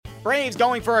Braves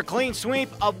going for a clean sweep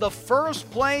of the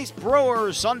first-place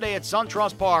Brewers Sunday at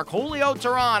SunTrust Park. Julio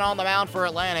Teheran on the mound for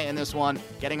Atlanta in this one,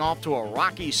 getting off to a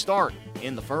rocky start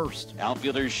in the first.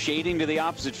 Outfielders shading to the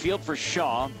opposite field for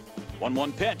Shaw.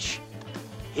 1-1 pitch.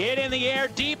 Hit in the air,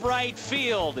 deep right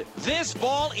field. This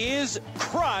ball is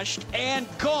crushed and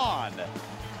gone.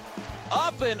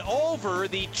 Up and over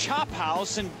the chop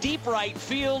house in deep right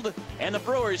field, and the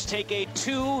Brewers take a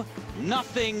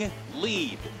 2-0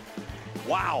 lead.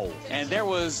 Wow. And there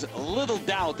was little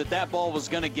doubt that that ball was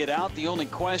going to get out. The only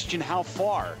question, how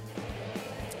far?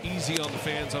 Easy on the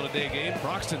fans on a day game.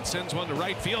 Broxton sends one to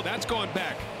right field. That's going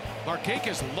back.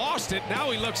 Markakis lost it. Now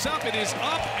he looks up. It is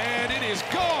up, and it is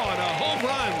gone. A home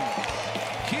run.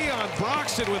 Keon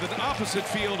Broxton with an opposite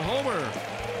field homer.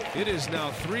 It is now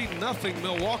 3-0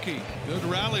 Milwaukee. Good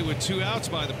rally with 2 outs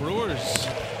by the Brewers.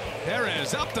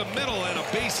 Perez up the middle and a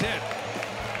base hit.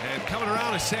 And coming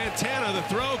around is Santana. The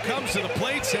throw comes to the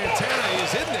plate. Santana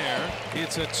is in there.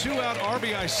 It's a 2-out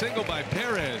RBI single by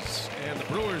Perez. And the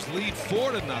Brewers lead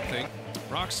 4-0.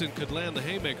 Broxton could land the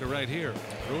haymaker right here.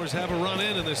 Brewers have a run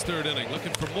in this third inning.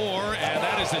 Looking for more. And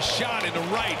that is a shot into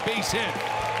right. Base hit.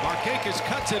 Markakis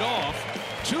cuts it off.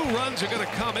 2 runs are going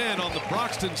to come in on the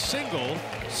Broxton single.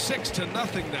 6-0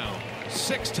 now.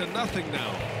 6-0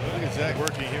 now. Look at Zach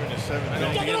working here in the 7th Right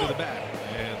at the inning. end of the bat.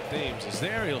 And Thames is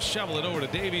there. He'll shovel it over to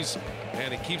Davies,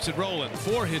 and he keeps it rolling.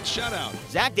 4-hit shutout.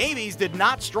 Zach Davies did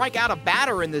not strike out a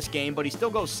batter in this game, but he still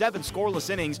goes 7 scoreless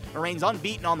innings, remains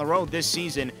unbeaten on the road this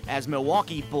season as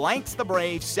Milwaukee blanks the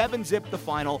Braves, 7-zip the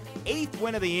final, 8th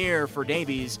win of the year for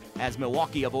Davies as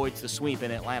Milwaukee avoids the sweep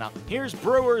in Atlanta. Here's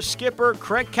Brewers skipper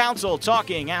Craig Counsell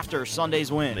talking after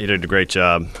Sunday's win. He did a great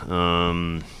job.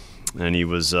 And it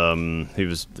was an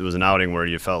outing where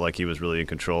you felt like he was really in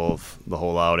control of the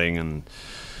whole outing, and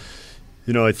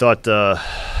I thought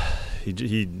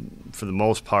he for the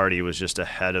most part he was just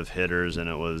ahead of hitters, and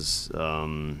it was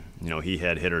he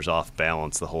had hitters off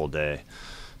balance the whole day,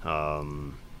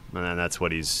 and then that's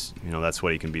what that's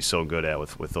what he can be so good at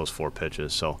with those 4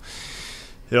 pitches. So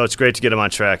it's great to get him on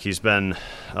track. He's been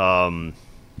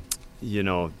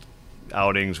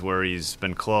outings where he's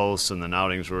been close, and then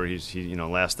outings where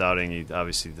last outing he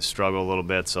obviously the struggle a little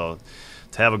bit. So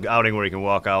to have an outing where he can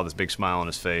walk out with this big smile on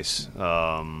his face,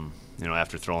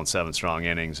 after throwing 7 strong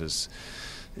innings is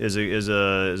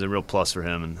a real plus for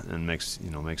him, and makes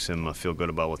him feel good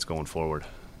about what's going forward.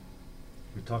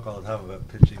 We talk all the time about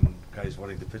pitching guys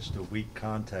wanting to pitch to weak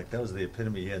contact. That was the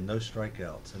epitome. He had no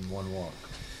strikeouts and 1 walk.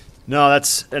 No,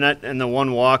 and the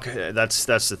 1 walk. That's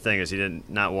the thing, is he didn't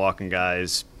not walking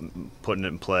guys, putting it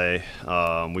in play.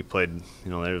 We played.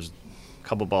 There was a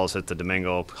couple balls hit the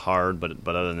Domingo hard, but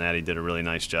other than that, he did a really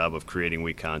nice job of creating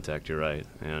weak contact. You're right,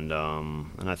 and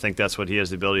I think that's what he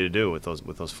has the ability to do with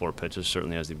those 4 pitches.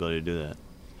 Certainly has the ability to do that.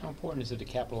 How important is it to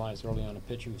capitalize early on a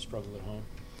pitcher who struggled at home,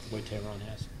 the way Teheran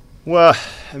has? Well,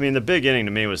 I mean, the big inning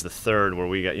to me was the third, where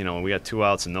we got 2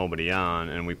 outs and nobody on,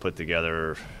 and we put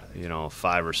together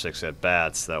 5 or 6 at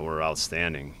bats that were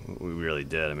outstanding. We really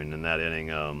did. I mean, in that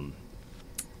inning,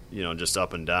 just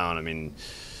up and down. I mean,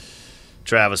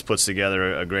 Travis puts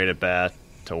together a great at bat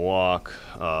to walk.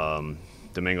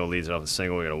 Domingo leads it off a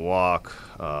single. We got a walk,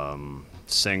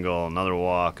 single, another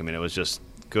walk. I mean, it was just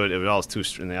good. It was all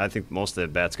 2. And I think most of the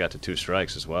at bats got to 2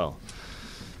 strikes as well.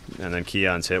 And then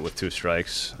Keon's hit with 2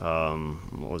 strikes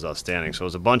was outstanding. So it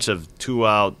was a bunch of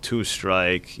 2-out,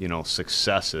 2-strike,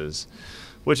 successes,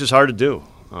 which is hard to do.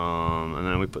 And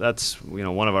then that's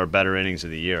one of our better innings of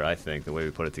the year, I think, the way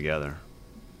we put it together.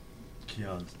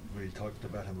 Keon, we talked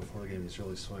about him before the game. He's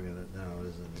really swinging it now,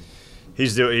 isn't he?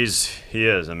 He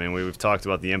is. I mean, we've talked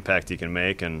about the impact he can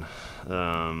make, and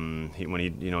when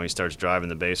he starts driving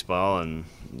the baseball, and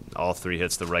all 3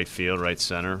 hits the right field, right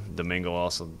center. Domingo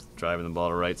also driving the ball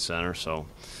to right center. So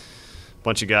a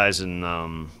bunch of guys,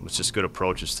 and it's just good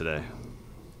approaches today.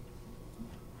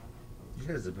 You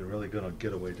guys have been really good on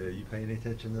getaway day. You paying any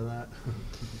attention to that?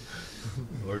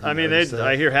 I mean,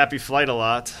 I hear Happy Flight a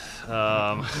lot,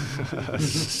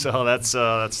 so that's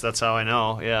how I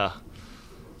know. Yeah.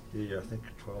 Yeah, I think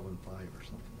 12-5 or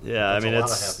something. Yeah, That's I mean, a lot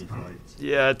of happy flights.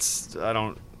 Yeah, I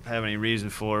don't have any reason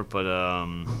for it, but I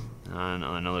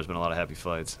know there's been a lot of happy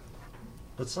flights.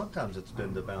 But sometimes it's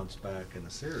been to bounce back in a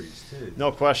series too.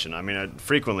 No question. I mean,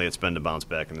 frequently it's been to bounce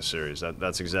back in the series.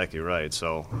 That's exactly right.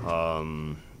 So,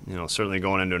 certainly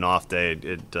going into an off day,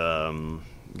 it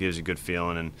gives you a good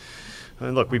feeling. And I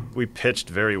mean, look, we pitched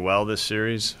very well this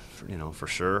series, for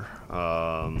sure.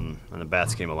 And the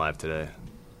bats came alive today.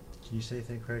 Can you say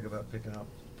anything, Craig, about picking up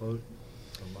Vogt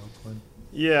from Oakland?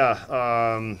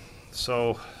 Yeah.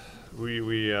 So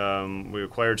we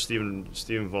acquired Stephen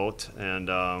Vogt, and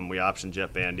we optioned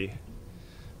Jeff Bandy.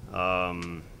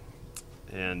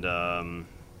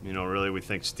 Really we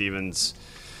think Steven's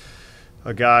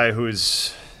a guy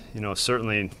who's,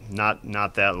 certainly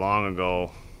not that long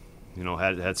ago,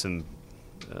 had some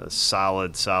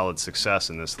solid success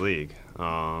in this league.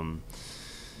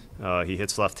 He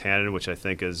hits left-handed, which I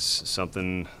think is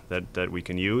something that we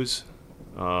can use.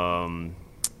 And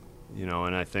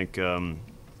I think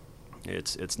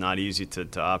it's not easy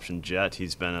to option Jet.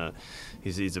 He's been a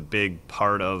big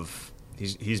part of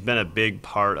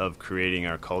creating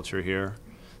our culture here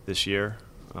this year.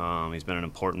 He's been an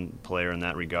important player in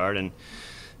that regard, and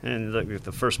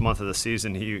the first month of the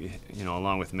season, he,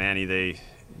 along with Manny, they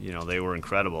were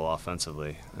incredible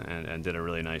offensively and did a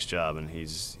really nice job. And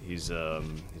he's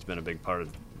been a big part of,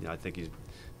 I think he's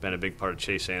been a big part of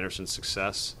Chase Anderson's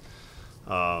success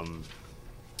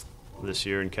this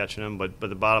year in catching him. But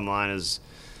the bottom line is,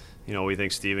 we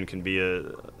think Steven can be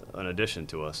an addition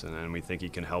to us, and we think he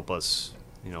can help us,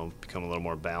 become a little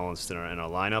more balanced in our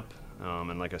lineup.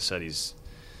 And like I said, he's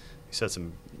had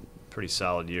some pretty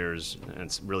solid years and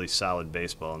it's really solid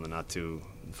baseball in the not too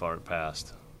far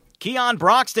past. Keon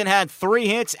Broxton had 3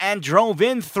 hits and drove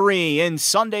in 3 in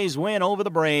Sunday's win over the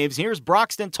Braves. Here's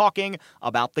Broxton talking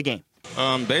about the game.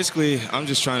 Basically, I'm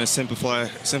just trying to simplify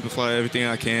everything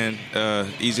I can,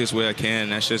 easiest way I can,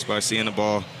 and that's just by seeing the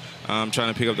ball. I'm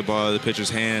trying to pick up the ball out of the pitcher's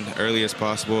hand early as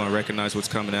possible and recognize what's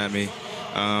coming at me.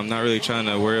 I'm not really trying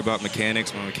to worry about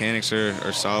mechanics. My mechanics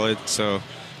are solid, so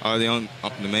the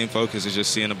main focus is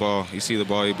just seeing the ball. You see the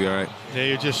ball, you'll be all right. Yeah,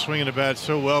 you're just swinging the bat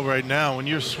so well right now. When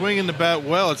you're swinging the bat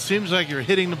well, it seems like you're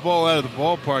hitting the ball out of the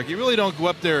ballpark. You really don't go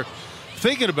up there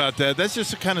thinking about that. That's just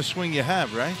the kind of swing you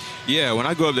have, right? Yeah, when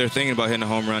I go up there thinking about hitting a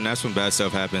home run, that's when bad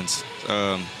stuff happens.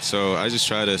 So I just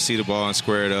try to see the ball and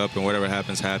square it up, and whatever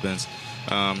happens, happens.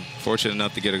 Fortunate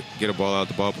enough to get a ball out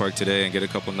the ballpark today and get a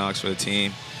couple knocks for the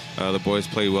team. The boys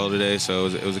played well today, so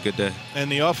it was a good day.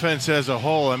 And the offense as a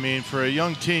whole, I mean, for a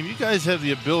young team, you guys have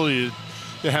the ability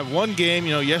to have one game,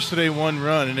 yesterday 1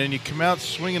 run, and then you come out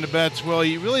swinging the bats well.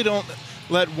 You really don't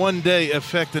let one day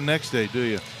affect the next day, do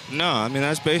you? No, I mean,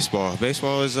 that's baseball.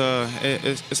 Baseball is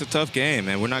it's a tough game,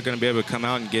 and we're not going to be able to come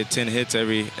out and get 10 hits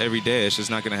every day. It's just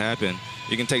not going to happen.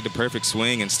 You can take the perfect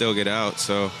swing and still get out,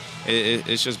 so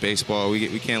it's just baseball.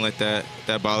 We can't let that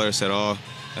bother us at all.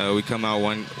 We come out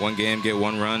one game, get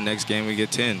 1 run. Next game, we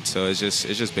get 10. So it's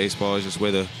just baseball. It's just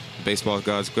where the baseball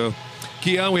gods go.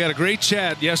 Keon, we had a great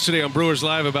chat yesterday on Brewers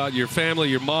Live about your family,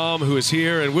 your mom who is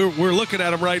here, and we're looking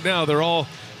at them right now. They're all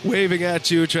waving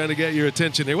at you, trying to get your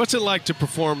attention here. What's it like to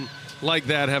perform like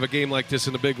that, have a game like this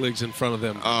in the big leagues in front of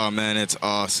them? Oh, man, it's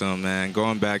awesome, man.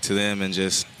 Going back to them and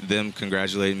just them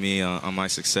congratulating me on my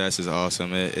success is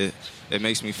awesome. It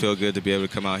makes me feel good to be able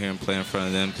to come out here and play in front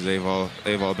of them because they've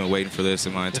all been waiting for this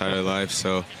in my entire life.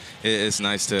 So it's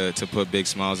nice to put big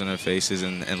smiles on their faces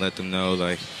and let them know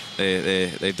like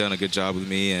they've done a good job with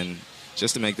me, and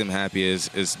just to make them happy is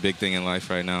a big thing in life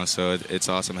right now. So it's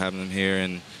awesome having them here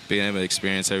and being able to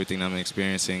experience everything I'm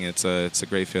experiencing. It's a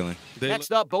great feeling.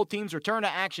 Next up, both teams return to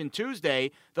action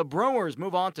Tuesday. The Brewers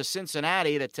move on to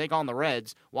Cincinnati to take on the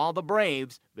Reds, while the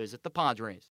Braves visit the Padres.